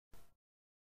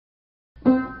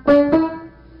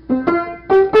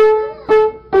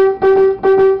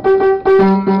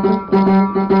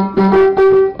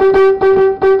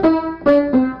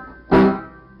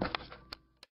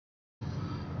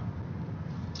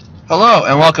Hello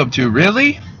and welcome to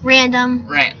Really Random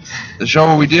Rants. the show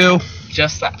where we do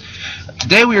Just that.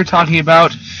 Today we are talking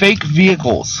about fake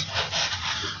vehicles.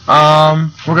 We're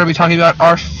going to be talking about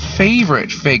our favorite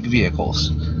fake vehicles.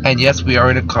 And yes, we are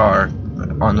in a car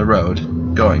on the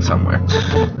road going somewhere.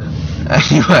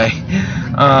 Anyway,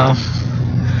 I'm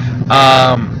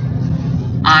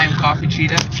Coffee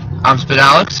Cheetah. I'm Spit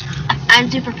Alex.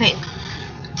 I'm Super Pink.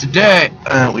 Today,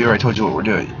 we already told you what we're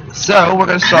doing. So we're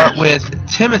going to start with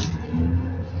Timothy.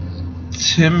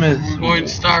 We're going to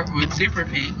start with Super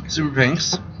Pink. Super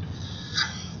Pinks.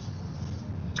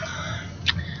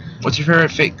 What's your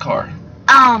favorite fake car?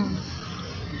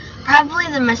 Probably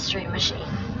the Mystery Machine.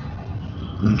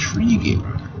 Intriguing.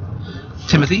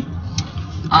 Timothy?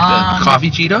 The Coffee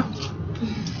Cheetah?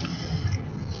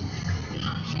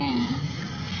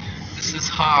 This is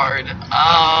hard.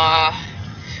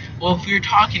 Well, if you're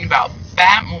talking about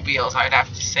Batmobiles, I'd have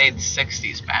to say the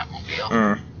 60s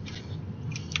Batmobile.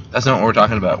 That's not what we're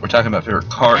talking about. We're talking about favorite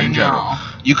car in general.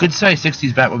 You could say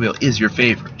 60s Batmobile is your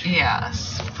favorite.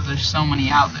 Yes, but there's so many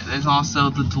out there. There's also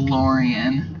the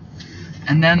DeLorean.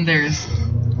 And then there's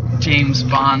James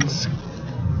Bond's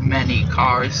many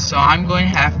cars. So I'm going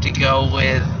to have to go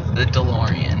with the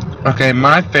DeLorean. Okay,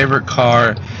 my favorite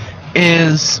car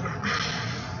is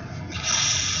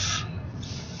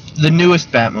the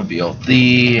newest Batmobile.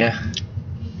 The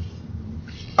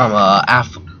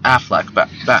Affleck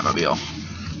Batmobile.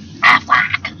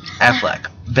 Affleck.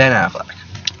 Ben Affleck.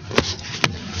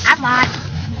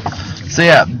 So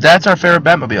yeah, that's our favorite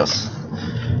Batmobiles.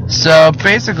 So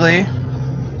basically,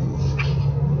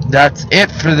 that's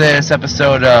it for this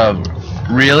episode of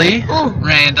Really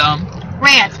Random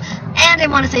Rants. And I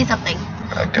want to say something.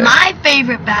 Okay. My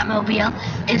favorite Batmobile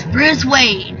is Bruce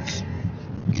Wayne's.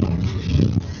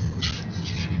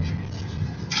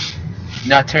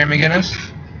 Not Terry McGinnis?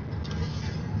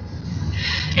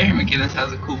 Terry McGinnis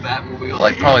has a cool Batmobile.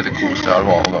 Like probably the coolest out of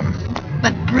all of them.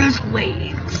 But Bruce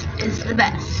Wayne's is the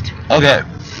best. Okay.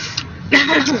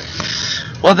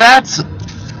 Well, that's...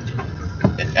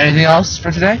 Anything else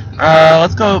for today?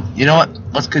 Let's go... You know what?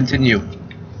 Let's continue.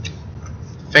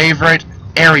 Favorite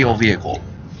aerial vehicle?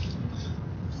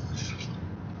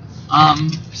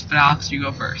 Spit Alex, you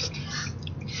go first.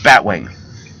 Batwing.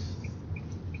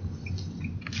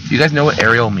 Do you guys know what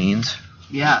aerial means?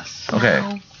 Yes. Okay.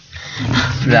 No.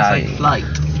 It's like flight.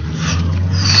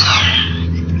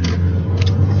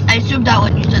 I assumed that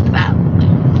when you said the bat.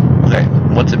 Okay,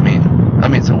 what's it mean? I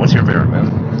mean, so what's your favorite,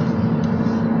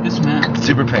 man? This man.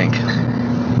 Super Pink.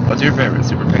 What's your favorite,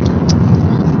 Super Pink?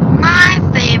 My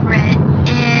favorite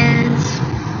is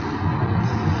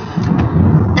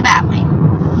the Batwing.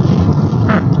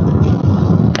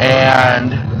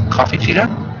 And Coffee Cheetah?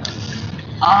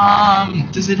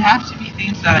 Does it have to be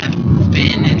things that have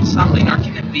been in something, or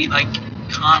can it be like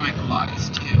comic-wise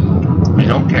too? We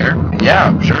don't care.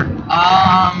 Yeah, sure.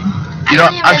 You know,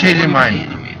 I'm changing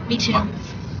mine. Me too.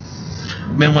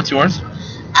 Man, what's yours?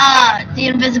 The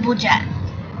Invisible Jet.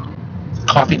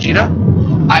 Coffee Cheetah?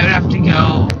 I would have to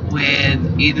go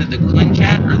with either the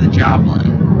Quinjet or the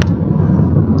Joplin.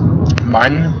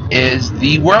 Mine is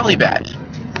the Whirly Bat.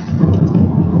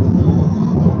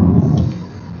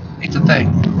 It's a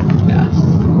thing. Yes.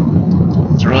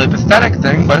 It's a really pathetic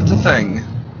thing, but it's a thing.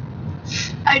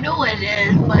 I know what it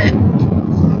is, but...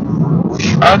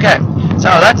 Okay, so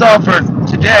that's all for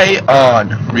today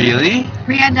on Really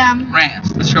Random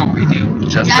Rants, the show we do.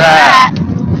 Just That.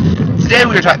 Today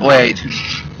we were talking... Wait.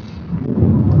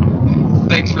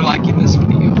 Thanks for liking this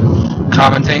video,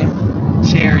 Commenting,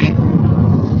 sharing,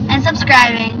 And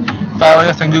subscribing. following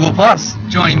us on Google+.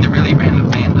 joining the Really Random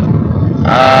fandom.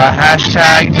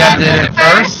 Hashtag Dad did it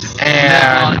first,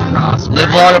 and live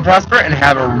long and prosper, and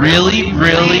have a really,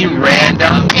 really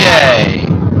random day.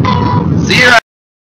 See you around.